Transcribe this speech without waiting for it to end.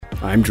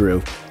I'm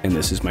Drew, and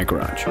this is my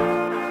garage.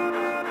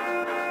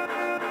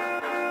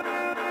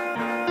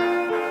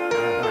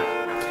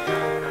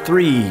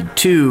 3,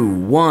 2,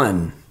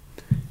 1.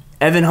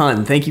 Evan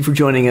Hunt, thank you for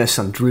joining us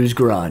on Drew's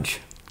Garage.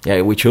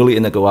 Yeah, we're truly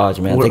in the garage,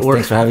 man.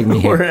 Thanks for having me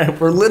here.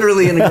 We're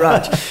literally in the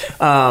garage.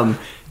 A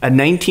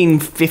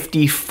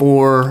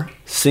 1954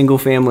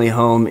 single-family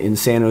home in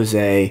San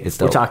Jose.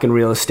 We're talking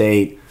real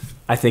estate.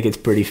 I think it's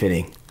pretty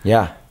fitting.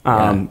 Yeah.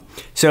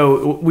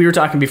 So we were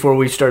talking before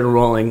we started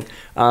rolling,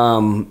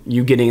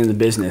 you getting in the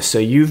business. So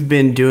you've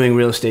been doing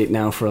real estate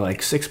now for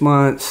like 6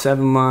 months,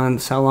 7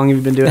 months. How long have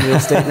you been doing real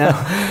estate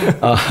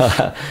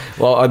now?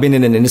 Well, I've been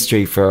in an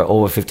industry for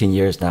over 15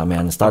 years now,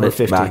 man. I started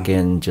back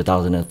in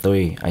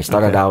 2003. I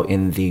started out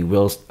in the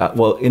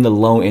in the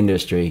loan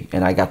industry,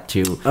 and I got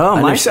to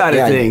my side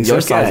of things. Your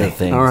side of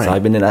things. Right. So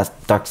I've been in that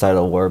dark side of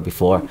the world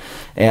before.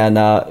 And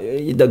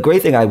the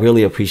great thing I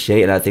really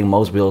appreciate, and I think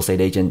most real estate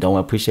agents don't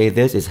appreciate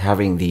this, is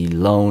having the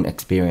loan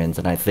experience.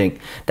 And I think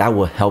that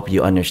will help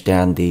you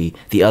understand the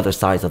other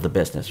sides of the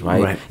business,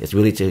 right? It's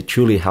really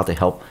truly how to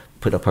help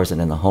put a person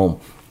in the home.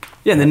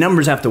 Yeah, and the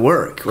numbers have to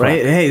work,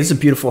 right? Correct. Hey, this is a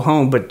beautiful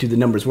home, but do the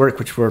numbers work,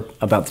 which we're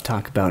about to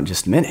talk about in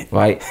just a minute.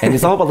 Right, and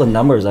it's all about the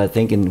numbers. I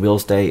think in real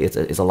estate,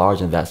 it's a large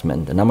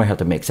investment. The number have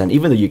to make sense.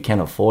 Even though you can't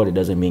afford it,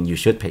 doesn't mean you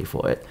should pay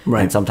for it.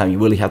 Right. And sometimes you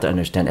really have to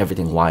understand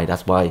everything why.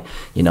 That's why,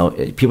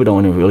 people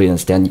don't really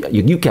understand.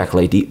 You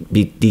calculate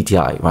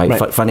DTI,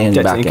 right? Front end,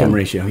 back end. Debt-to-income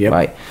ratio, yep.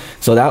 Right.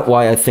 So that's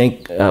why I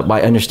think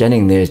by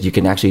understanding this, you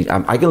can actually,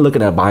 I can look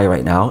at a buyer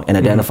right now and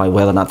identify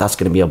whether or not that's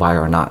going to be a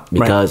buyer or not.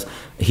 Because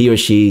he or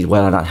she,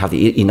 whether or not have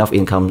enough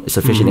income,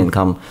 sufficient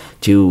income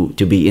to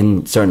be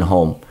in certain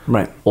home.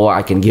 Right. Or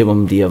I can give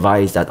them the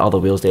advice that other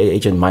real estate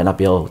agent might not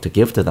be able to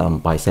give to them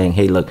by saying,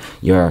 hey, look,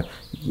 your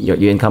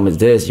income is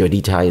this, your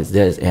DTI is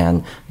this,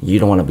 and you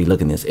don't want to be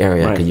looking in this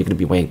area because you're going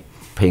to be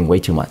paying way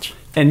too much.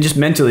 And just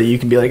mentally, you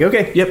can be like,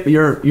 okay, yep,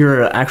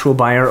 you're an actual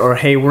buyer, or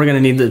hey, we're going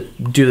to need to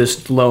do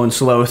this low and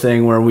slow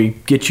thing where we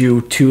get you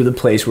to the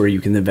place where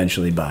you can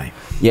eventually buy.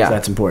 Yeah, so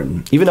that's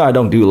important. Even though I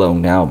don't do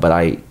loan now, but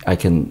I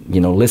can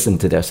listen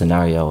to their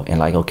scenario and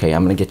like, okay,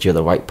 I'm going to get you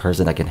the right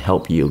person that can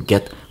help you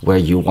get where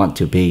you want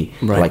to be,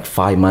 like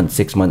 5 months,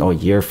 6 months, or a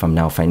year from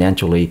now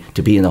financially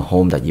to be in a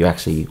home that you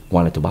actually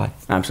wanted to buy.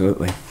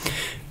 Absolutely.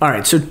 All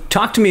right, so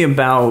talk to me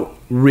about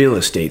real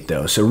estate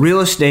though. So real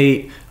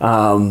estate.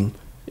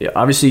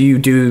 Obviously,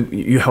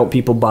 you help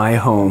people buy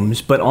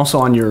homes, but also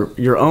on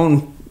your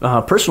own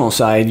personal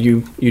side,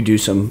 you do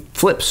some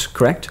flips,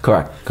 correct?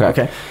 Correct.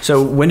 Okay.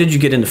 So when did you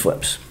get into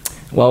flips?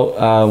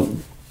 Well,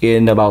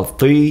 in about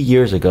 3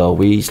 years ago,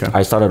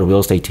 I started a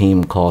real estate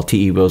team called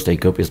TE Real Estate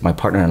Group. It's my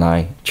partner and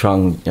I,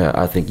 Chung.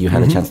 I think you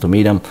had a chance to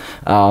meet him.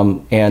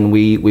 And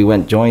we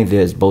joined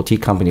this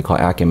boutique company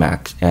called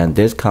Acumax. And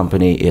this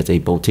company is a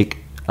boutique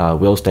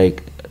real estate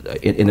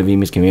in the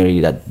Vietnamese community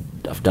that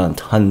I've done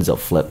tons of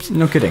flips.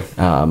 No kidding.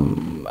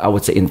 I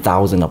would say in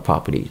thousands of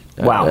properties.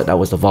 Wow. That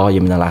was the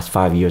volume in the last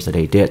 5 years that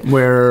they did.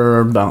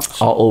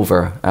 Whereabouts? All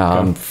over.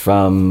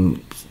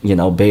 From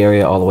Bay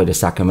Area all the way to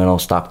Sacramento,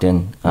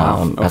 Stockton,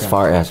 as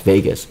far as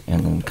Vegas,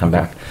 and then come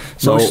back.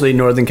 So mostly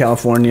Northern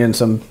California and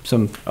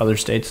some other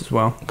states as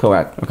well.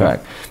 Correct.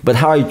 But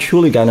how I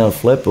truly got into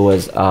flip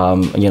was,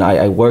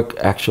 I work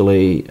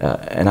actually,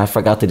 and I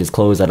forgot to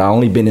disclose that I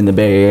only been in the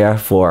Bay Area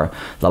for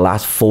the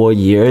last 4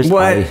 years.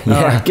 What?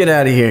 Get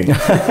out of here.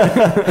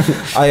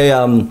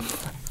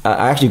 I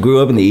actually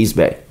grew up in the East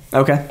Bay.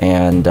 Okay.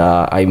 And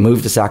I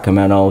moved to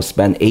Sacramento,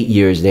 spent 8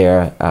 years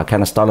there,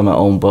 kind of started my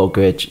own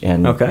brokerage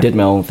and did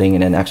my own thing,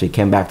 and then actually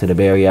came back to the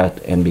Bay Area.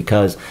 And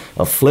because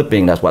of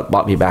flipping, that's what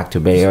brought me back to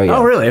Bay Area.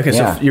 Oh, really? Okay,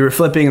 so you were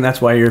flipping, and that's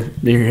why you're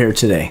here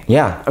today.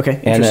 Yeah. Okay,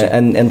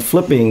 and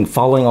flipping,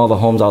 following all the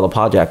homes, all the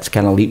projects,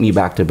 kind of lead me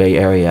back to Bay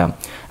Area.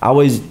 I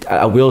was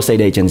a real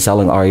estate agent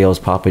selling REO's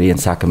property in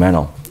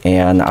Sacramento.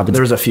 And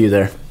there was a few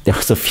there. There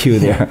was a few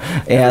there.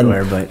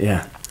 Everywhere, but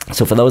yeah.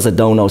 So for those that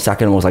don't know,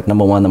 Sacramento was like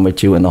number 1, number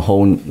 2 in the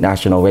whole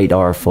national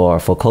radar for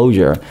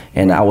foreclosure,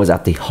 and I was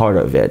at the heart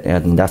of it,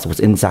 and that's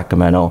what's in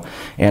Sacramento.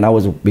 And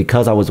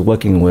because I was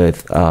working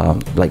with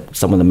like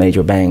some of the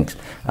major banks,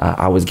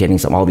 I was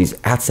getting all these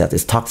assets,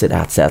 these toxic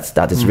assets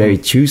that is very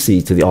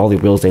juicy to all the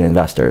real estate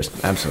investors.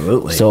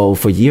 Absolutely. So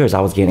for years,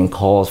 I was getting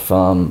calls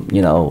from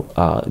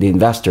the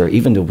investor,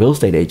 even the real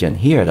estate agent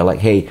here. They're like,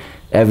 hey,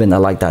 Evan, I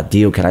like that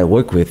deal. Can I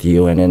work with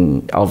you? And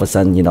then all of a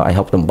sudden, I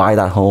help them buy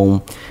that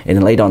home. And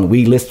then later on,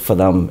 we list for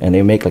them and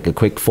they make like a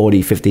quick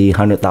 $40,000,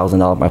 $50,000,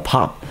 $100,000 by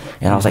pop.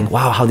 And I was like,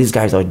 wow, how these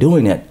guys are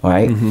doing it,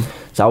 right?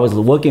 So I was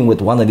working with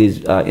one of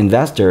these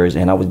investors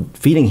and I was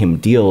feeding him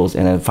deals.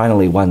 And then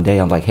finally one day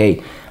I'm like,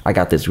 hey, I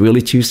got this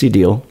really juicy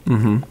deal,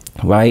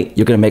 right?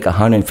 You're going to make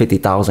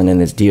 $150,000 in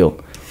this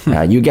deal.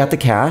 You get the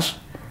cash.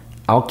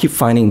 I'll keep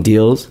finding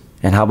deals.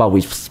 And how about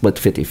we split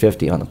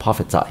 50-50 on the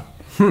profit side?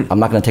 I'm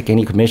not going to take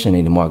any commission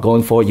anymore.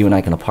 Going forward, you and I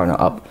are going to partner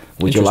up.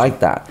 Would you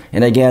like that?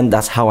 And again,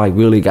 that's how I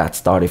really got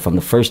started from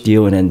the first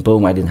deal. And then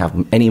boom, I didn't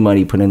have any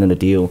money put into the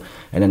deal.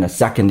 And then a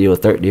second deal, a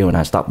third deal, and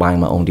I stopped buying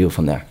my own deal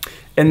from there.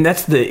 And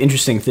that's the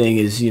interesting thing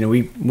is,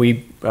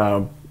 we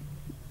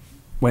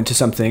went to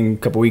something a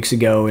couple weeks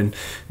ago, and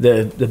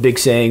the big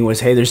saying was,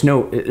 "Hey, there's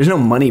no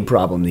money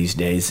problem these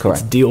days. Correct.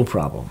 It's deal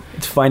problem.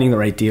 It's finding the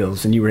right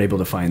deals," and you were able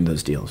to find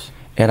those deals.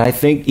 And I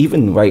think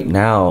even right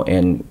now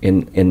in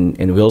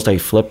real estate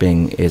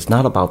flipping, it's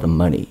not about the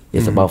money.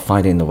 It's about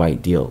finding the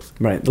right deals.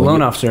 Right. The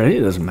loan officer,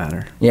 it doesn't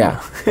matter. Yeah.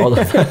 Right.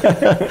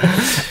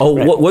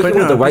 Working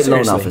with the right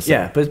loan seriously, officer.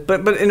 Yeah,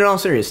 but in all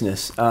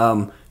seriousness,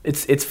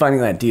 it's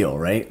finding that deal,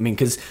 right? I mean,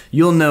 because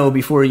you'll know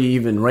before you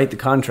even write the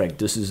contract,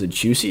 this is a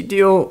juicy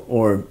deal,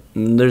 or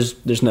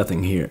there's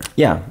nothing here.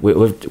 Yeah, we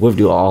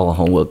do all our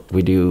homework.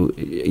 We do,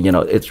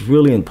 it's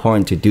really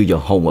important to do your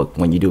homework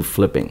when you do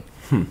flipping.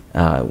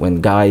 When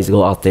guys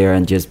go out there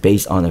and just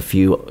based on a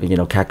few,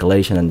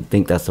 calculation and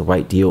think that's the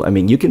right deal. I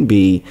mean, you can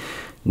be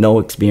no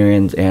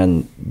experience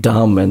and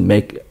dumb and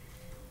make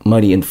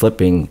money in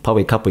flipping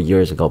probably a couple of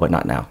years ago, but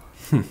not now.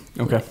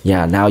 Okay.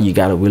 Yeah, now you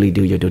got to really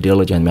do your due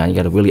diligence, man. You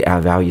got to really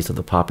add value to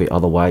the property.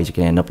 Otherwise, you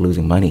can end up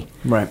losing money.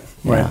 Right.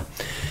 Yeah. Right.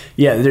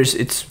 Yeah.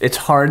 It's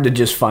hard to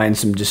just find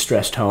some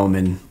distressed home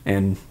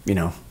and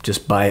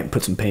just buy it,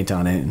 put some paint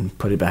on it, and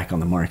put it back on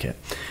the market.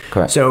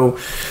 Correct. So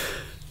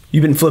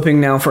you've been flipping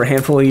now for a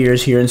handful of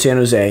years here in San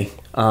Jose,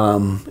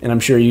 and I'm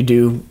sure you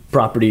do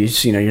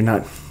properties. You're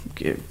not,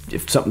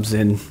 if something's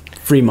in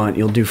Fremont,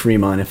 you'll do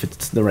Fremont if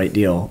it's the right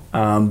deal.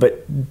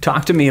 But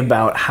talk to me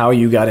about how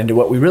you got into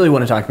what we really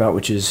want to talk about,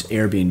 which is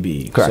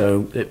Airbnb. Correct.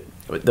 So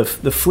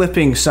the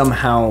flipping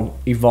somehow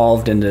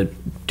evolved into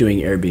doing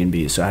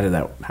Airbnb. So how did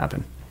that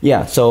happen?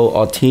 Yeah, so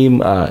our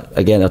team, our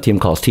team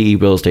calls TE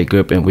Real Estate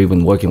Group, and we've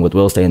been working with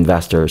real estate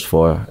investors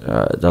for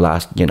the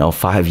last,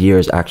 5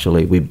 years,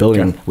 actually. We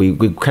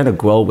kind of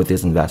grow with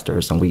these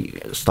investors, and we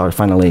start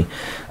finally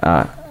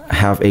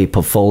have a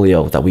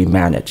portfolio that we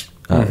manage.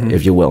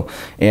 If you will.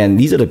 And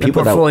these are the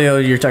people portfolio,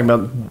 you're talking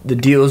about the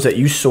deals that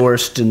you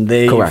sourced and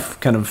they've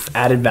Correct. kind of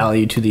added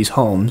value to these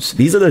homes.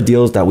 These are the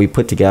deals that we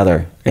put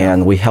together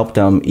and we help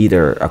them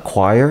either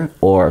acquire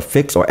or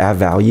fix or add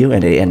value,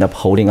 and they end up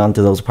holding on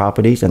to those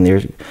properties. And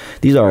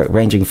these are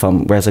ranging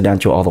from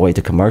residential all the way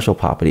to commercial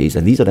properties.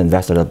 And these are the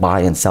investors that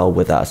buy and sell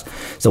with us.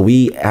 So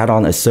we add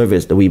on a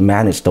service that we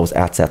manage those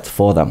assets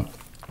for them.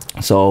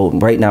 So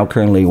right now,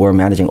 currently, we're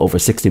managing over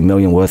 60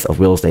 million worth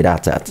of real estate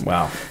assets.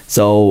 Wow.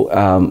 So,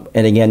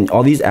 and again,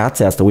 all these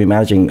assets that we're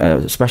managing,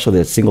 especially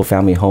the single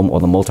family home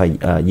or the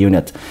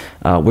multi-unit,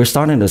 we're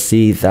starting to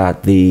see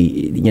that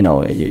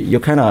you're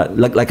kind of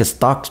like a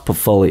stocks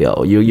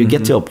portfolio. You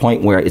get to a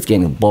point where it's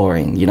getting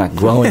boring. You're not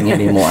growing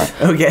anymore.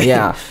 Okay.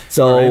 Yeah.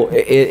 So,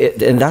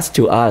 right. And that's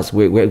to us.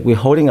 We're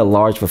holding a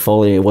large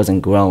portfolio. It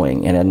wasn't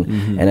growing. And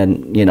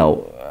then,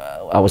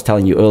 I was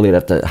telling you earlier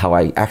that how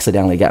I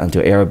accidentally got into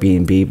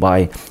Airbnb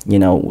by,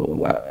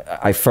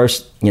 I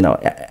first,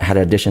 had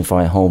an addition for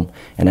my home,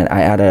 and then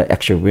I added an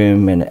extra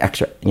room and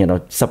extra,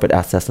 separate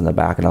access in the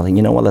back. And I was like,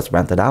 you know what, let's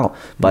rent it out.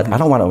 But I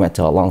don't want to rent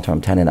to a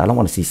long-term tenant. I don't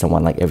want to see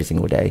someone like every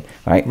single day,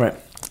 right? Right.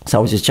 So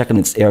I was just checking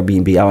this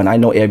Airbnb out, and I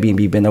know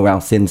Airbnb been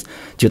around since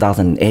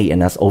 2008, and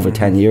that's over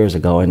 10 years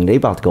ago, and they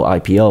about to go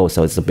IPO,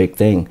 so it's a big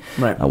thing.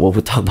 Right. We'll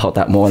talk about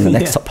that more in the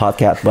next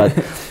podcast, but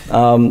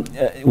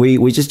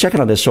we just checking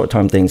out the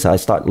short-term thing, so I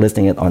start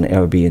listing it on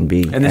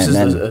Airbnb. And this is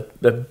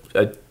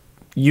a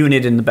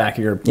unit in the back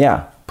of your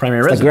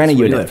primary residence? The granny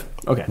where unit. you live.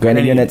 Okay.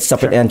 Granny unit,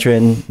 separate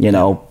entrance,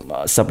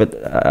 separate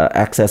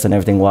access and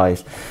everything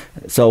wise.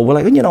 So we're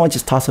like,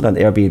 just toss it on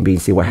Airbnb and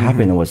see what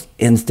happened. It was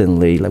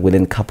instantly, like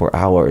within a couple of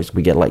hours,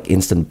 we get like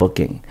instant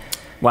booking.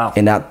 Wow.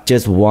 And that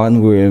just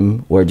one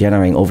room, we're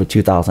generating over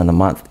 $2,000 a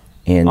month.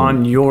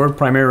 On your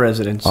primary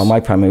residence? On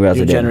my primary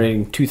residence. You're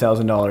generating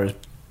 $2,000.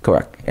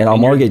 Correct. And our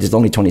mortgage is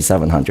only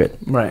 $2,700.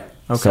 Right.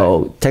 Okay.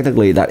 So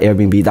technically that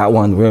Airbnb, that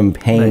one room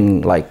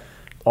paying like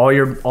all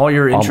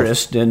your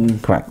interest and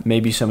correct.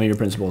 Maybe some of your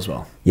principal as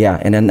well. Yeah,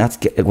 and then that's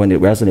when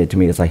it resonated to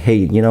me. It's like, hey,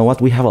 you know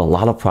what? We have a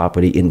lot of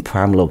property in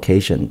prime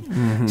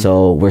location,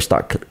 so we're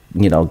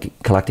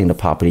collecting the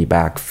property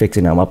back,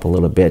 fixing them up a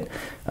little bit,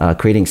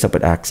 creating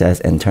separate access,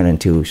 and turn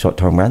into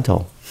short-term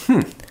rental.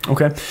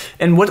 Okay,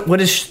 and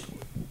what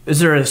is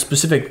there a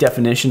specific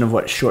definition of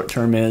what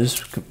short-term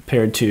is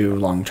compared to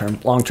long-term?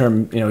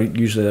 Long-term,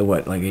 usually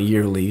like a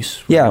year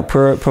lease. Yeah,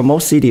 per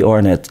most city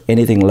ordinance,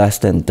 anything less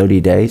than 30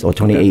 days or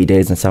 28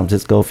 days in San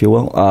Francisco, if you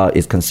will,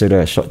 is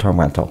considered a short-term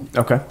rental.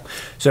 Okay.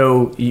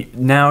 So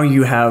now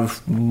you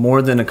have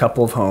more than a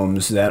couple of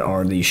homes that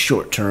are the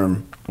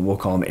short-term, we'll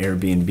call them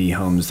Airbnb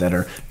homes that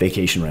are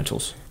vacation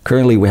rentals.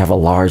 Currently, we have a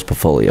large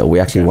portfolio.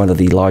 We're actually one of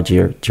the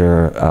larger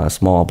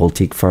small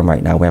boutique firm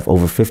right now. We have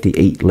over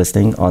 58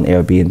 listing on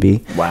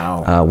Airbnb.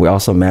 Wow. We're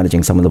also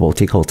managing some of the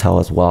boutique hotel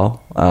as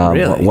well.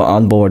 Really? We're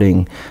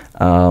onboarding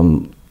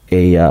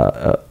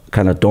a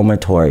kind of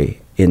dormitory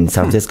in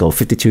San Francisco,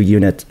 52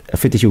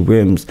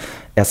 rooms,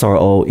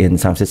 SRO in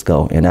San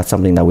Francisco, and that's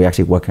something that we're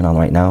actually working on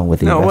right now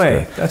with the investor. No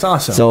way, that's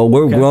awesome. So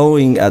we're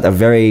growing at a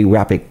very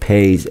rapid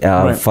pace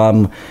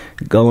from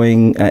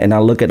going, and I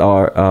look at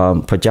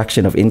our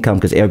projection of income,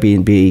 because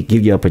Airbnb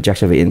give you a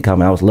projection of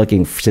income, and I was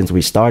looking since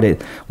we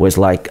started was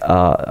like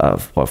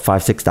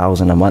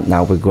 $5,000-6,000 a month.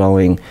 Now we're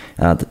growing.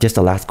 Just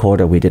the last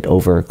quarter we did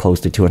over close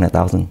to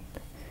 $200,000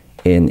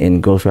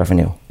 in gross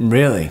revenue.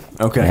 Really?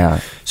 Okay. Yeah.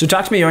 So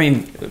talk to me. I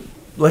mean,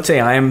 let's say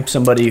I am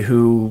somebody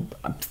who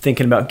I'm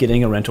thinking about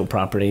getting a rental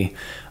property.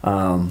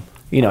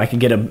 I could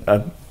get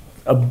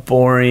a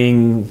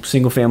boring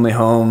single family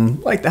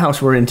home like the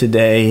house we're in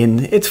today,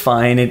 and it's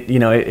fine.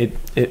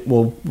 It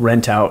will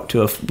rent out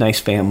to a nice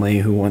family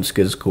who wants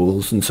good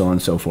schools and so on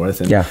and so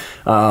forth.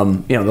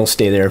 And they'll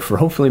stay there for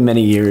hopefully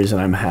many years, and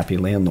I'm a happy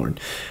landlord.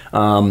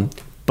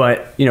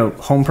 But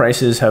home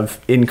prices have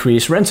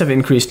increased, rents have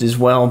increased as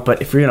well.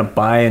 But if you're going to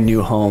buy a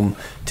new home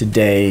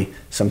today,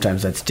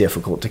 sometimes that's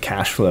difficult to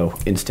cash flow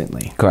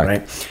instantly. Correct.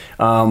 Right?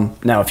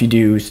 Now, if you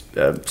do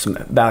some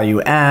value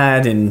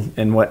add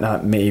and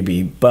whatnot,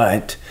 maybe.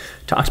 But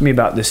talk to me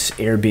about this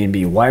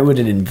Airbnb. Why would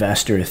an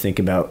investor think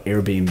about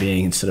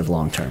Airbnb instead of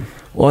long term?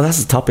 Well,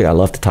 that's a topic I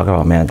love to talk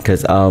about, man,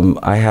 because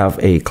I have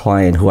a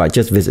client who I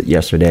just visited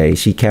yesterday.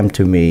 She came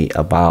to me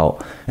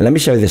about, and let me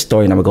share this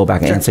story and I'm going to go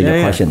back and answer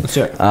your question. Let's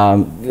do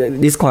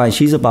it. This client,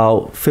 she's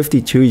about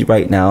 52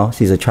 right now.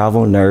 She's a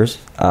travel nurse.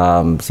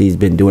 She's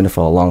been doing it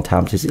for a long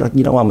time. She's like,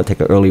 I'm going to take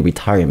an early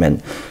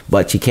retirement.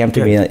 But she came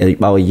to me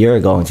about a year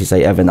ago and she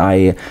said, Evan,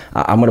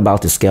 I'm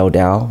about to scale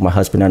down, my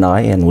husband and I,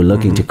 and we're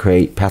looking to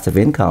create passive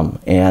income.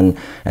 And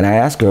I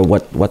asked her,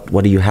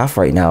 what do you have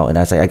right now? And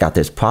I say, I got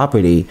this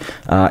property.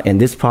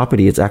 And this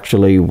property is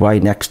actually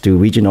right next to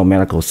Regional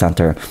Medical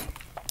Center,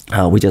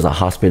 which is a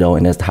hospital,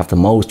 and they have the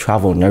most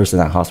travel nurses in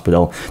that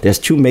hospital. There's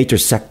two major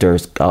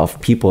sectors of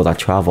people that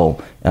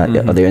travel.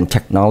 They're in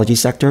technology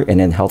sector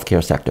and in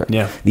healthcare sector.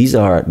 Yeah. These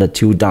are the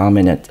two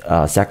dominant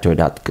sector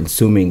that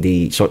consuming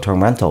the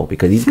short-term rental,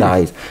 because these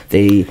guys,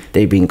 they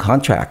be in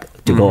contract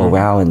to go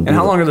around. And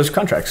how long are those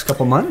contracts?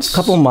 Couple months?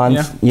 Couple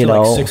months, yeah.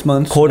 Like 6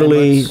 months?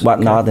 Quarterly, months?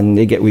 whatnot, and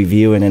they get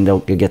reviewed and then they'll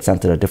get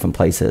sent to the different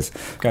places.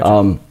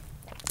 Gotcha.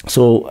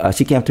 So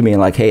she came to me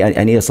and like, hey,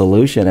 I need a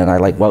solution. And I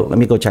like, well, let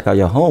me go check out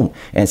your home.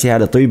 And she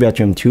had a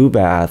 3-bedroom,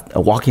 2-bath, a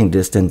walking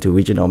distance to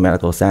Regional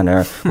Medical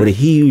Center with a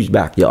huge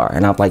backyard.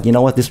 And I'm like, you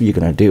know what, this is what you're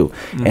going to do.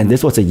 And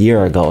this was a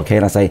year ago, okay?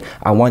 And I say,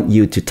 I want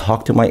you to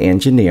talk to my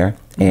engineer,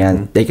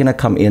 and they're going to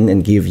come in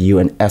and give you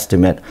an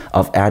estimate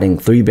of adding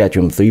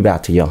 3-bedroom,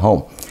 3-bath to your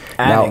home.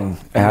 Adding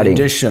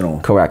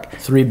additional. Correct.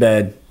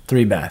 3-bed,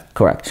 3-bath.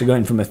 Correct. So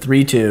going from a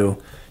 3-2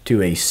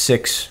 to a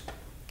 6-5?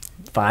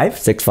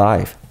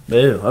 6-5.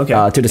 Ooh, okay.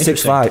 To the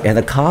 6-5, and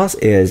the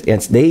cost is, and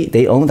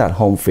they own that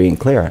home free and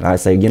clear. And I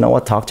say, you know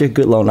what, talk to a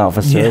good loan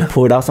officer,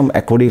 pull out some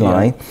equity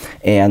line,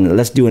 and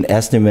let's do an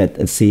estimate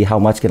and see how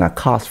much can it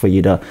cost for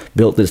you to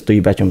build this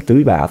 3-bedroom,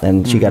 3-bath.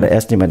 And she got an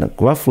estimate of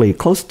roughly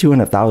close to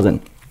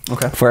 $200,000.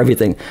 Okay. For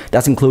everything.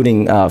 That's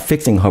including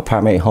fixing her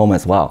primary home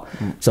as well.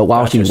 So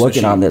while she's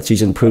working on that,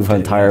 she's improved her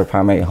entire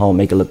primary home,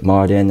 make it look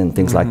modern and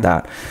things like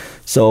that.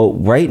 So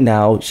right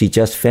now, she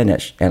just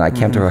finished, and I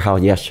came to her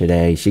house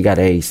yesterday. She got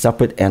a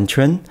separate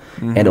entrance,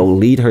 and it'll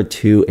lead her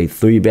to a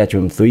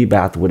 3-bedroom,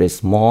 3-bath with a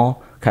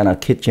small kind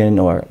of kitchen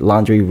or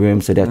laundry room,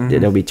 so that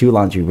there'll be 2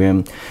 laundry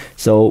rooms.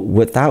 So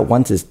with that,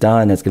 once it's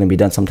done, it's going to be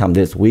done sometime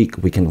this week,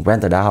 we can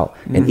rent it out.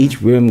 And each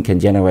room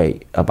can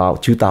generate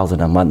about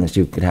 $2,000 a month, and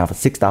she can have a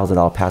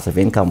 $6,000 passive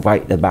income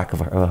right at the back of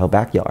her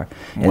backyard.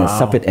 And a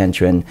separate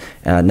entrance.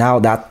 Now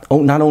that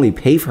not only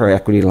pay for her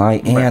equity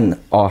line and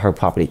all her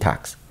property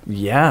tax.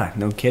 Yeah,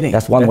 no kidding.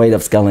 That's one way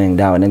of scaling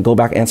down. And then go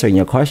back answering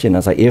your question.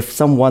 It's like, if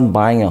someone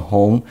buying a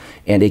home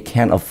and they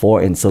can't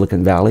afford in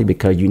Silicon Valley,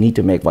 because you need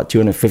to make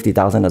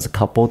 $250,000 as a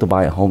couple to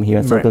buy a home here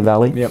in Silicon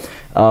Valley.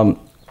 Yep.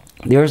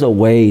 There's a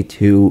way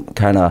to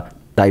kind of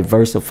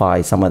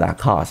diversify some of that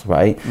cost,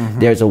 right?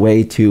 There's a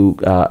way to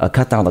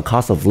cut down the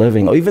cost of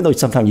living, or even though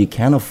sometimes you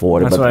can't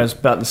afford it. That's what I was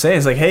about to say.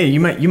 It's like, hey,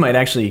 you might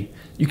actually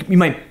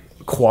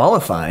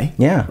qualify,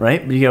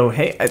 right? But you go,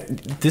 hey,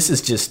 this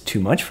is just too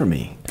much for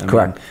me.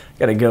 Correct.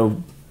 Got to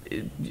go.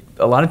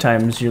 A lot of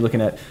times you're looking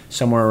at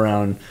somewhere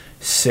around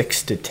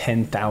 $6,000 to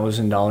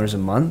 $10,000 a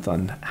month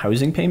on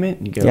housing payment.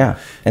 And you go,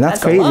 and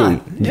that's crazy.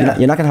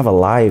 You're not gonna have a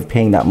life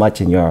paying that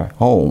much in your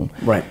home,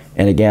 right?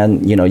 And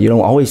again, you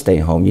don't always stay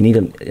home. You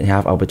need to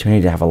have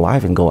opportunity to have a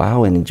life and go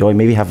out and enjoy,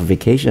 maybe have a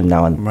vacation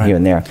now and here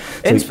and there.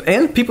 So,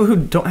 and people who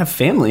don't have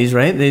families,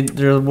 right?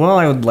 They're well,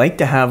 I would like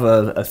to have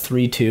a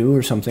 3-2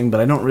 or something, but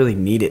I don't really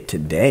need it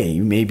today.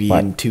 Maybe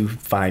in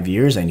 5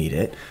 years I need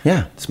it.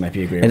 Yeah. This might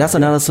be a great And that's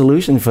another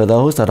solution for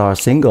those that are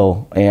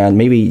single and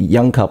maybe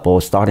young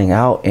couples starting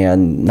out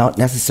and not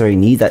necessarily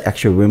need that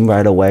extra room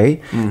right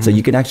away. So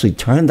you can actually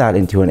turn that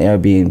into an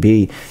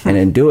Airbnb and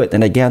then do it.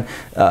 And again,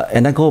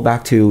 and then go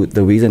back to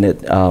the reason that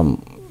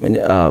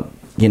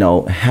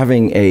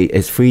having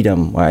is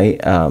freedom, right?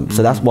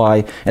 So that's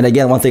why. And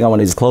again, one thing I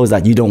want to disclose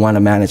that you don't want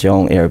to manage your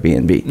own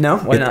Airbnb. No,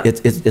 why not?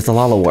 It's a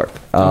lot of work.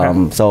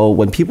 So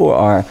when people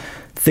are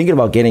thinking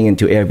about getting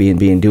into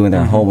Airbnb and doing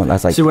their home,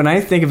 that's like. So when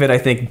I think of it, I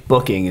think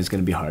booking is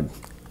going to be hard.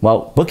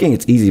 Well, booking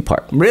is easy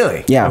part.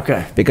 Really? Yeah.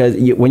 Okay. Because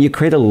when you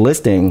create a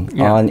listing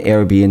on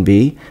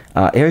Airbnb,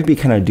 Airbnb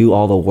kind of do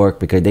all the work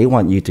because they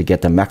want you to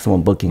get the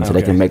maximum booking so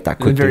they can make that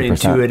quick 3%. Very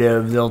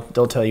intuitive.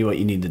 They'll tell you what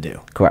you need to do.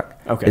 Correct.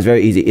 Okay. It's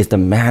very easy. It's the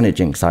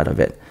managing side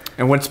of it.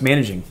 And what's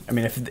managing? I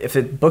mean, if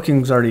the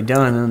booking's already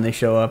done and then they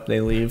show up,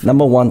 they leave.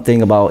 Number one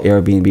thing about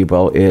Airbnb,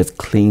 bro, is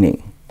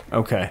cleaning.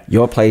 Okay.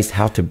 Your place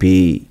have to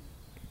be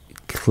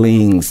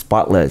clean,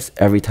 spotless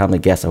every time the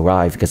guests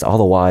arrive, because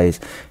otherwise,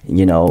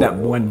 that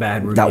one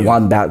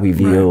bad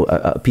review,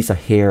 right. a piece of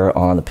hair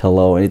on the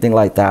pillow, anything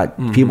like that,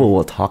 people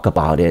will talk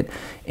about it,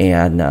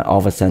 and all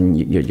of a sudden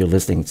your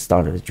listing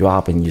started to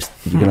drop, and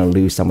you're going to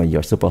lose some of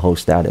your Superhost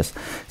status.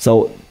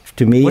 So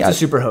to me, what's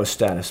a Superhost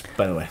status,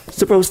 by the way?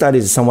 Superhost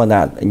status is someone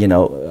that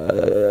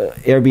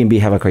Airbnb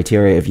have a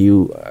criteria. If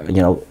you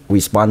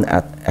respond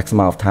at X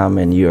amount of time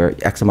and your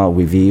X amount of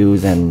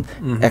reviews and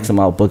X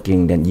amount of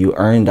booking, then you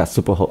earn that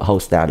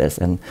Superhost status.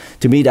 And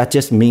to me, that's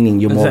just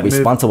meaning you're more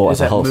responsible as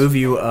a host. Does that move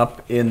you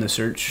up in the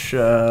search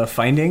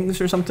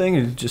findings or something?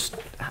 Or just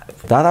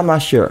that I'm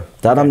not sure.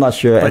 I'm not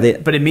sure.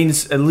 But it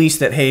means at least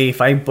that, hey, if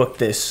I book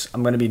this,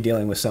 I'm going to be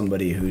dealing with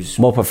somebody who's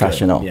more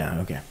professional. Good.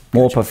 Yeah. Okay.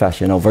 More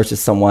professional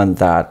versus someone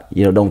that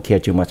don't care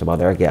too much about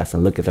their guests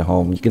and look at their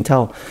home. You can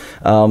tell,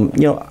 I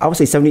would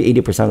say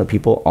 70-80% of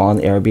people on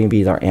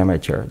Airbnb are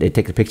amateur. They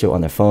take a picture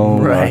on their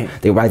phone, right?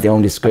 They write their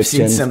own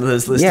description. I've seen some of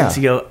those listings.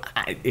 You go,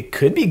 it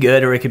could be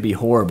good or it could be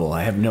horrible.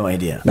 I have no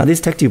idea. Now this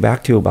takes you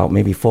back to about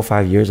maybe 4 or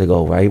 5 years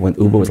ago, right? When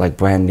Uber was like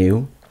brand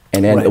new.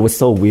 And then it was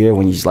so weird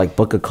when you just like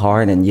book a car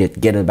and then you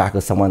get in the back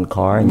of someone's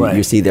car and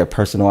you see their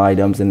personal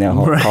items in their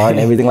whole car and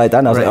everything like that.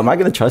 And I was like, am I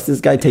going to trust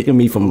this guy taking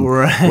me from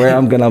where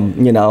I'm going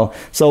to,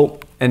 so.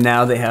 And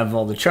now they have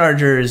all the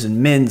chargers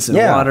and mints and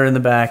water in the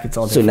back. It's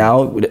all different.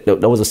 So now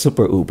there was a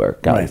super Uber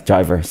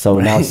driver.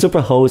 So now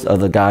Superhosts are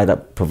the guy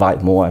that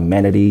provide more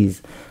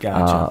amenities,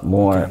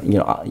 more,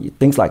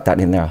 things like that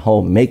in their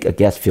home, make a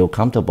guest feel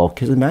comfortable.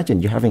 Because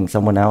imagine you're having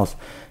someone else,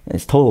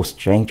 it's total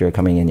stranger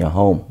coming in your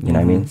home. You know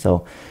what I mean?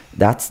 So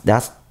that's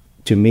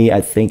to me, I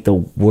think the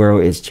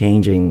world is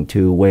changing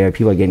to where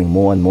people are getting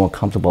more and more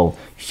comfortable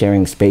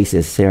sharing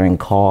spaces, sharing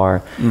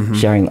car,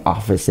 sharing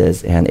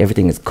offices, and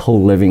everything is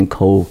co-living,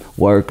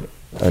 co-work,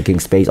 getting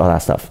space, all that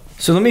stuff.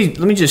 So let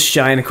me just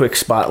shine a quick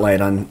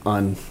spotlight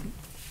on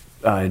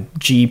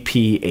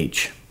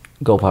GPH.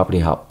 Go Property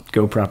Hub.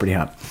 Go Property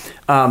Hub.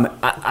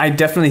 I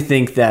definitely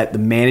think that the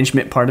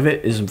management part of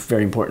it is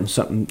very important.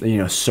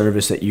 Something,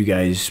 service that you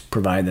guys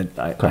provide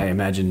that I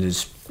imagine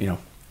is,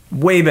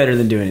 way better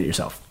than doing it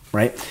yourself.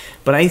 Right.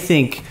 But I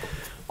think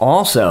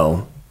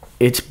also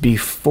it's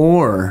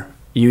before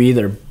you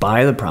either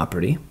buy the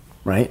property,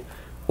 right?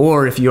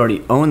 Or if you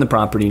already own the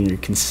property and you're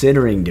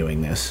considering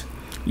doing this,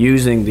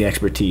 using the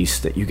expertise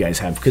that you guys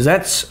have. Because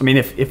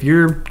if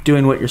you're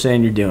doing what you're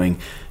saying you're doing,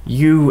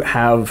 you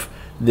have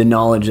the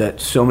knowledge that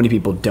so many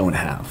people don't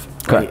have.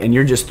 Right? And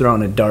you're just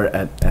throwing a dart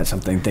at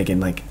something thinking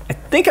like, I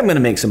think I'm going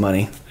to make some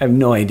money. I have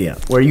no idea.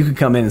 Where you could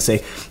come in and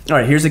say, all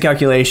right, here's the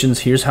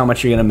calculations. Here's how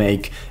much you're going to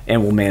make.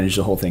 And we'll manage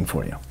the whole thing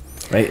for you.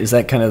 Right? Is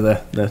that kind of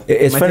the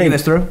it's funny.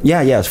 This through?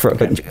 Yeah,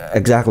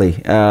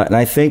 exactly. And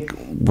I think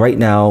right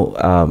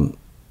now,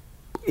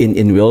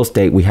 in real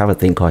estate, we have a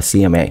thing called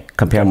CMA,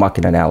 compare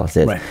market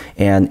analysis. Right.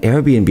 And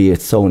Airbnb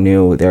is so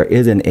new. There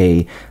isn't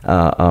a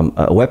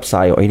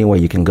website or anywhere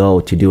you can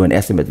go to do an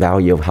estimate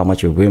value of how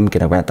much your room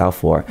can rent out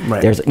for.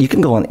 Right. You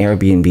can go on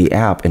Airbnb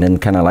app and then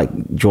kind of like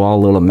draw a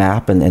little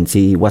map and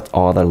see what's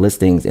all the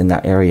listings in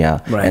that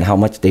area and how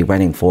much they're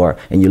renting for.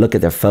 And you look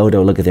at their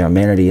photo, look at their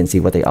amenity, and see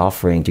what they're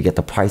offering to get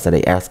the price that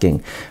they're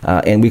asking.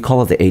 And we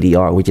call it the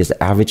ADR, which is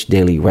average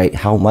daily rate.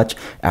 How much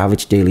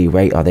average daily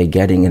rate are they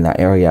getting in that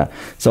area?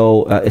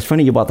 So it's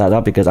funny you brought that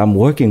up because I'm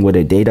working with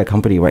a data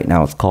company right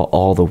now. It's called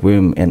All the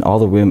Room, and All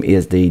the Room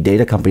is the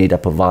data company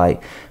that provide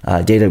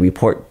data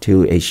report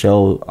to a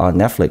show on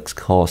Netflix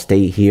called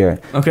Stay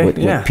Here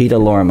with Peter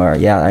Lorimer.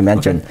 Yeah, I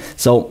mentioned. Okay.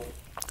 So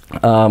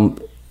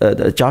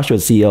Joshua,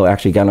 the CEO,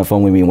 actually got on the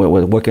phone with me.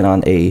 We're working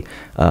on a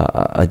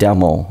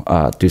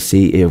demo to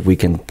see if we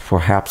can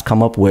perhaps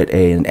come up with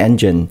an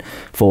engine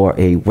for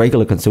a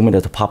regular consumer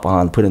to pop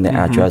on, put in the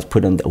address,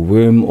 put in a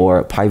room or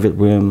a private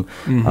room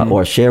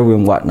or a share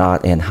room,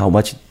 whatnot, and how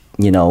much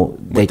what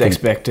they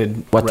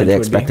expected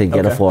to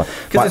get it for.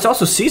 Because it's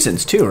also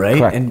seasons too, right?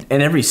 Correct.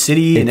 And every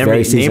city and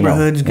every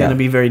neighborhood is going to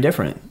be very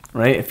different,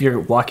 right? If you're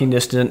walking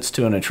distance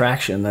to an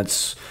attraction,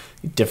 that's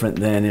different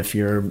than if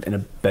you're in a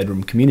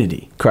bedroom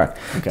community. Correct.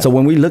 Okay. So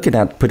when we look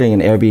at putting an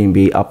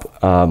Airbnb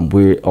up,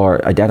 we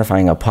are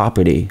identifying a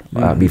property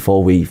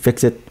before we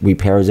fix it,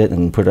 repairs it,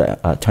 and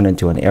turn it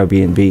into an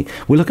Airbnb.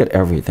 We look at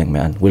everything,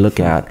 man. We look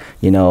at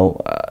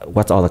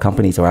what's all the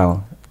companies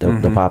around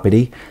the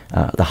property,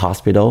 the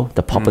hospital,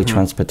 the public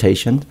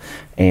transportation,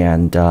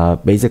 and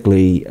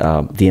basically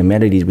the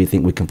amenities we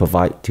think we can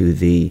provide to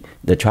the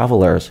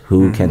travelers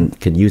who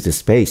can use the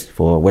space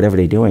for whatever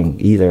they're doing,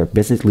 either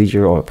business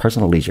leisure or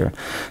personal leisure.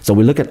 So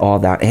we look at all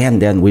that,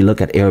 and then we look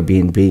at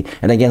Airbnb.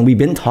 And again, we've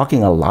been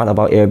talking a lot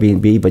about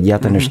Airbnb, but you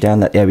have to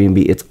understand that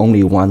Airbnb, it's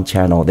only one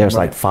channel. There's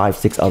like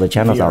 5-6 other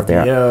channels out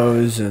there.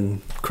 VRBOs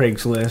and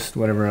Craigslist,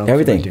 whatever else.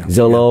 Everything.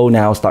 Zillow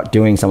now start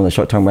doing some of the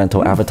short-term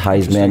rental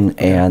advertisement,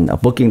 and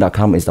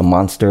Booking.com is the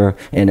monster,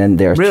 and then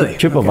there's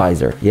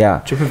TripAdvisor. Okay.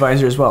 Yeah.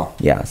 TripAdvisor as well.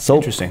 Yeah.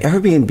 So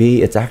Airbnb,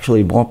 it's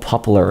actually more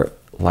popular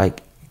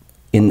like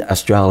in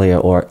Australia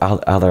or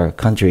other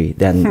country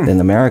than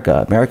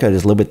America. America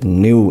is a little bit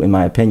new, in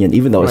my opinion,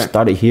 even though it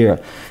started here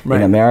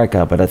in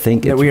America. But I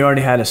think that we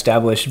already had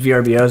established.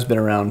 VRBO has been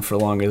around for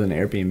longer than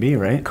Airbnb,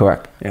 right?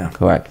 Correct. Yeah.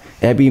 Correct.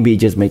 Airbnb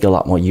just make it a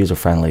lot more user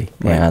friendly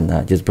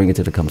and just bring it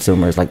to the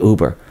consumers like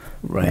Uber.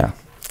 Right. Yeah.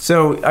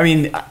 So, I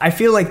mean, I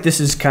feel like this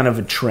is kind of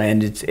a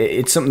trend.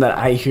 It's something that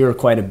I hear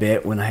quite a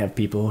bit when I have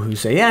people who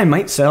say, yeah, I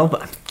might sell,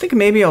 but I'm thinking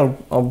maybe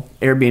I'll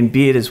Airbnb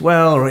it as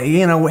well. Or,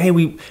 you know, hey,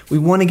 we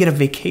want to get a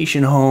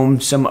vacation home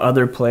some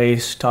other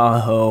place,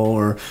 Tahoe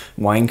or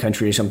wine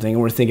country or something,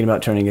 and we're thinking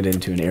about turning it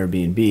into an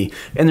Airbnb.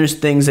 And there's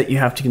things that you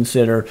have to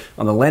consider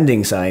on the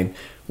lending side.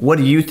 What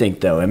do you think,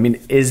 though? I mean,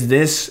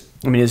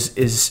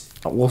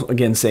 we'll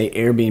again say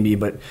Airbnb,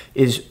 but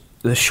is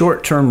the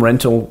short-term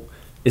rental,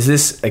 is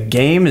this a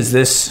game? Is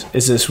this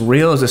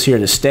real? Is this here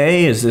to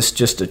stay? Is this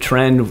just a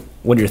trend?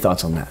 What are your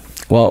thoughts on that?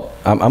 Well,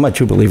 I'm a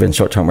true believer in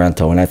short-term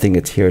rental, and I think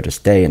it's here to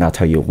stay, and I'll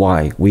tell you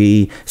why.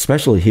 We,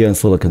 especially here in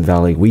Silicon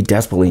Valley, we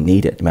desperately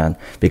need it, man.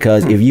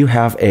 Because if you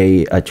have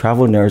a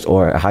travel nurse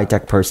or a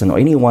high-tech person or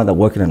anyone that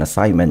working on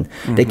assignment,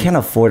 they can't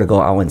afford to go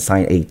out and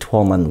sign a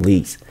 12-month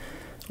lease.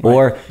 Right.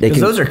 Or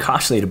because those are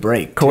costly to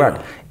break. Correct.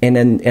 Too. And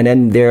then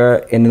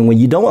when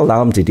you don't allow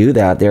them to do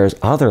that, there's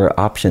other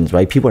options,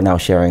 right? People are now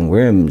sharing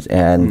rooms,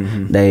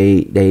 and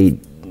they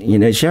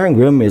sharing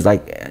room is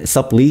like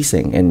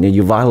subleasing, and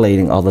you're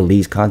violating all the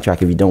lease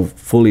contract if you don't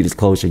fully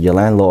disclose to your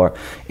landlord.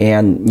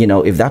 And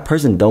if that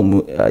person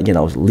don't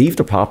leave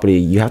the property,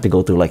 you have to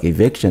go through like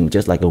eviction,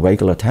 just like a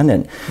regular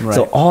tenant. Right.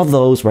 So all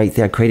those right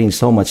there creating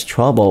so much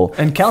trouble.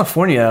 And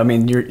California, I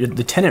mean,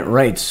 the tenant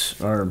rights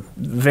are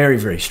very,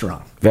 very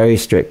strong. Very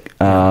strict.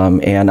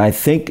 And I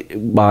think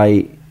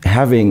by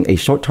having a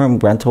short-term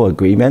rental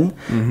agreement,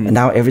 and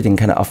now everything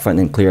kind of upfront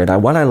and clear. Now,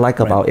 what I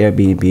like about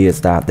Airbnb is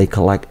that they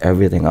collect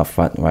everything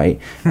upfront, right?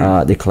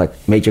 They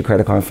collect major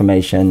credit card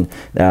information.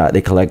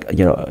 They collect,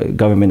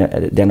 government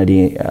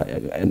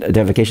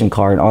identification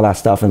card and all that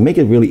stuff, and make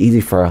it really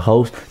easy for a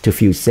host to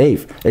feel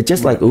safe. It's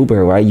just like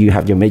Uber, right? You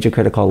have your major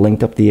credit card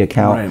linked up to the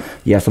account.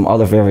 You have some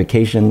other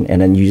verification,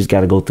 and then you just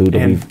got to go through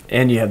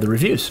and you have the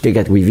reviews. You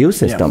get the review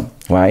system. Yeah.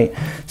 Right?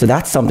 So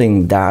that's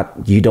something that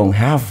you don't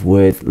have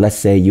with, let's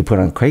say you put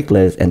on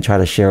Craigslist and try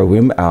to share a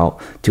room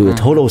out to a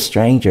total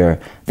stranger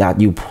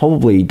that you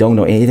probably don't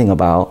know anything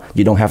about.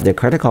 You don't have their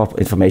credit card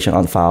information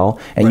on file,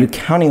 and you're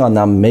counting on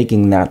them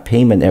making that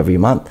payment every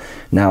month.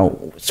 Now,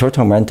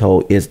 short-term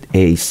rental is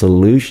a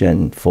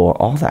solution for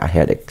all that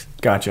headaches.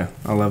 Gotcha.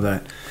 I love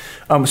that.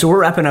 So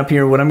we're wrapping up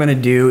here. What I'm going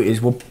to do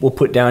is we'll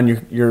put down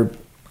your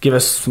give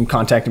us some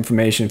contact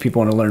information if people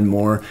want to learn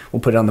more.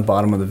 We'll put it on the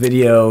bottom of the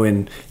video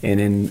and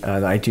in the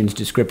iTunes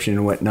description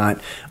and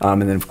whatnot.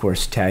 And then, of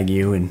course, tag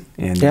you and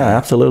yeah,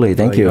 absolutely.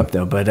 Thank you. Up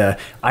though. But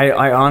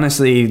I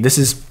honestly, this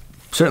is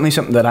certainly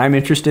something that I'm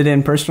interested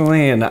in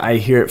personally, and I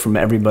hear it from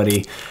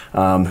everybody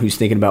who's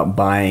thinking about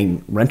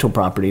buying rental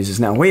properties is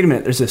now, wait a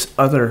minute, there's this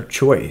other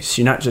choice.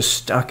 You're not just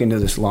stuck into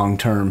this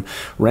long-term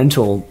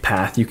rental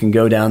path. You can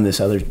go down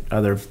this other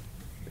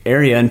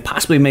area and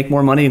possibly make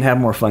more money and have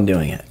more fun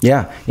doing it.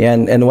 Yeah.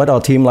 And what our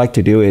team like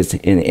to do is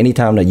in any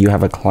time that you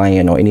have a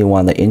client or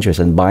anyone that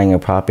interested in buying a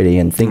property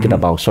and thinking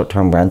about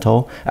short-term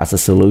rental as a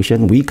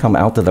solution, we come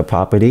out to the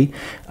property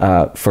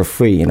for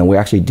free. We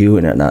actually do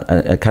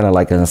a kind of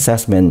like an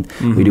assessment.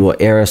 We do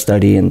an area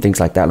study and things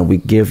like that, and we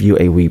give you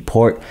a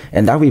report.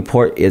 And that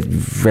report is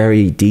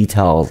very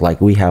detailed. Like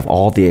we have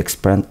all the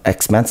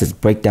expenses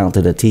break down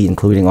to the T,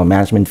 including our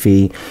management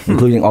fee,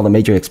 including all the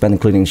major expenses,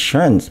 including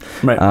insurance.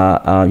 Right.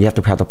 You have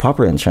to have the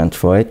proper insurance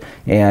for it,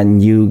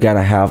 and you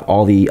gotta have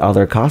all the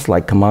other costs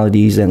like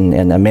commodities and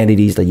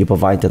amenities that you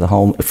provide to the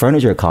home,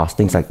 furniture costs,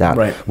 things like that.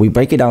 Right. We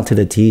break it down to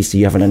the T so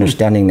you have an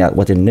understanding that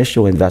what the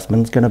initial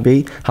investment is gonna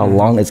be, how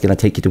long it's gonna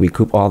take you to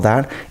recoup all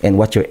that, and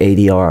what your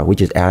ADR, which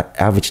is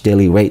average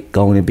daily rate,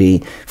 going to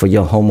be for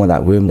your home or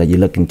that room that you're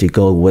looking to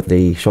go with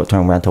the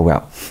short-term rental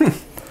route.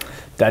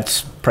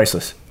 That's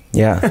priceless.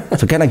 Yeah.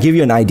 So kind of give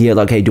you an idea,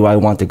 like, hey, do I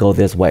want to go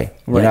this way?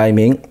 You know what I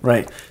mean?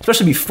 Right.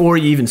 Especially before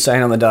you even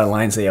sign on the dotted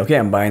line and say, okay,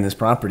 I'm buying this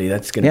property.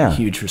 That's going to be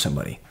huge for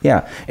somebody.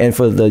 Yeah. And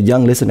for the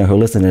young listener who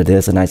listen to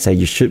this, and I say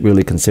you should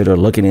really consider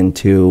looking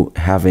into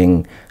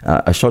having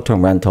a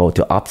short-term rental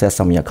to offset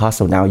some of your costs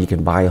so now you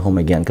can buy a home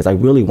again. Because I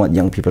really want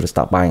young people to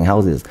stop buying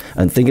houses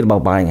and thinking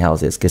about buying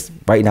houses. Because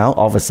right now,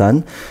 all of a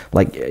sudden,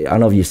 like, I don't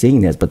know if you're seeing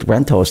this, but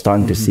rental is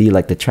starting to see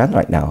like the trend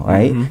right now,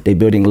 right? They're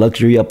building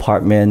luxury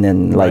apartment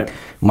and like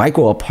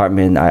micro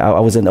apartment. I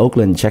was in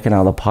Oakland checking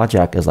out a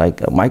project. It's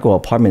like a micro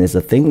apartment is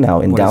a thing now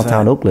in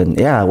downtown Oakland.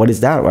 Yeah, what is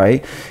that,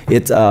 right?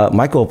 It's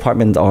micro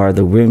apartments are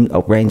the room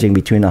ranging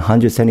between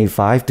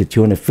 175 to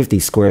 250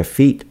 square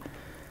feet.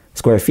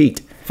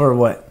 For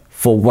what?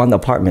 For one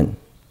apartment.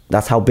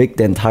 That's how big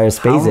the entire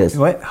space is.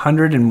 What?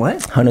 100 and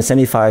what?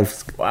 175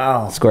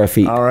 square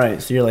feet. All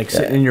right. So you're like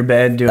sitting in your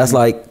bed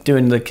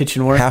doing the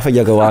kitchen work? Half of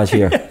your garage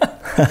here.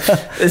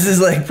 This is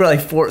like probably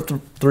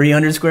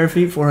 300 square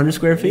feet, 400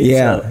 square feet.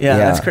 Yeah, so, yeah,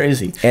 that's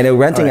crazy. And they're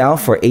renting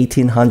out for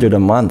 $1,800 a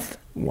month.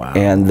 Wow.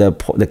 And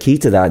the key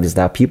to that is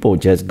that people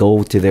just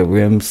go to their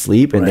room,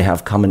 sleep, and they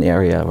have common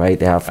area, right?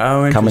 They have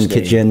common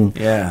kitchen,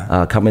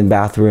 common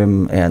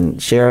bathroom,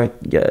 and share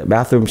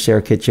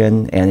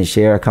kitchen, and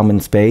share a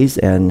common space,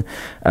 and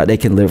they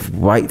can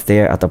live right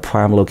there at the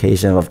prime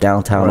location of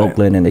downtown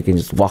Oakland, and they can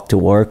just walk to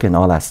work and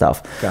all that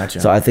stuff. Gotcha.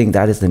 So I think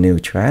that is the new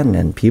trend,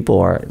 and people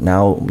are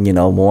now,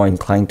 more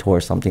inclined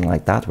towards something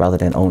like that rather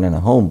than owning a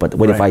home. But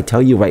what if I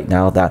tell you right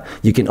now that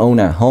you can own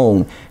a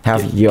home,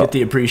 get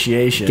the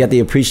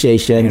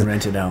appreciation, and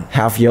rent it out,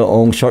 have your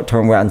own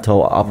short-term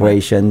rental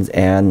operations,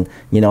 and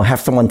have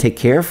someone take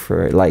care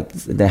for it. Like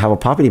they have a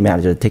property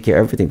manager to take care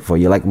of everything for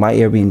you. Like my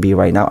Airbnb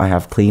right now, I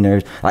have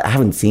cleaners. I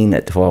haven't seen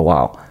it for a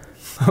while.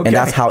 Okay. And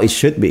that's how it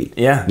should be.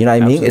 Yeah, you know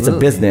what I mean? It's a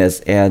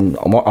business, and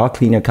our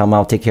cleaner come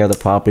out, take care of the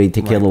property,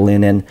 take care of the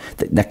linen.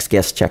 The next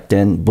guest checked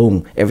in,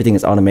 boom, everything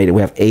is automated.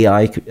 We have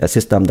AI, a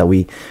system that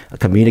we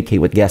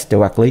communicate with guests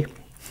directly.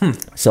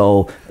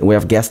 So we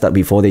have guests that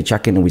before they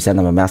check in, and we send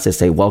them a message,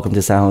 say, welcome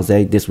to San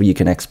Jose. This is what you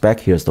can expect.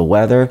 Here's the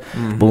weather.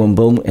 Boom,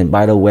 boom. And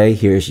by the way,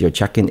 here's your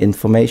check-in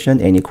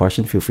information. Any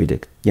question, feel free to,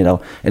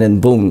 and then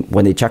boom,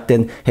 when they checked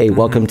in, hey,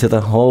 welcome to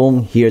the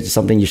home. Here's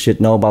something you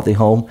should know about the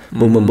home.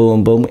 Boom, boom,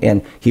 boom, boom.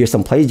 And here's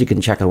some places you can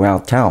check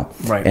around town.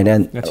 Right. And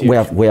then we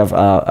have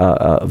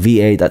a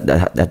VA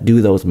that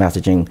do those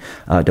messaging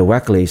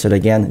directly. So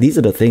again, these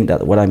are the things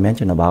that what I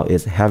mentioned about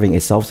is having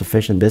a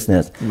self-sufficient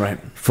business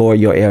for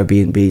your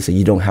Airbnb, so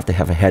you don't have to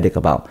have a headache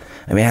about.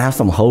 I mean, I have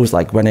some hosts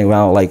like running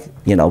around, like,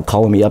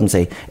 calling me up and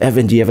say,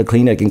 Evan, do you have a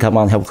cleaner that can come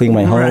out and help clean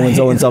my home and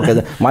so,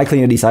 because my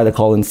cleaner decided to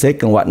call in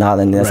sick and whatnot,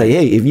 and they say,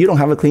 hey, if you don't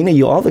have a cleaner,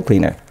 you are the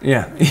cleaner.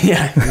 Yeah,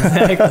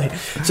 exactly.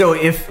 So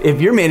if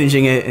you're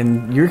managing it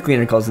and your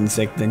cleaner calls in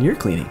sick, then you're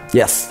cleaning.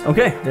 Yes.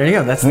 Okay, there you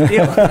go. That's the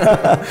deal.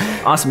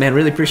 Awesome, man.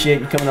 Really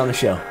appreciate you coming on the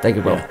show. Thank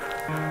you, bro. Yeah.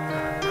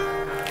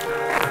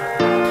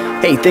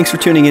 Hey, thanks for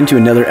tuning in to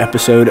another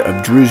episode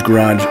of Drew's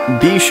Garage.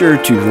 Be sure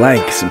to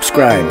like,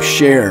 subscribe,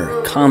 share,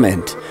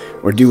 comment,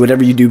 or do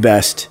whatever you do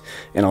best,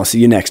 and I'll see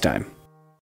you next time.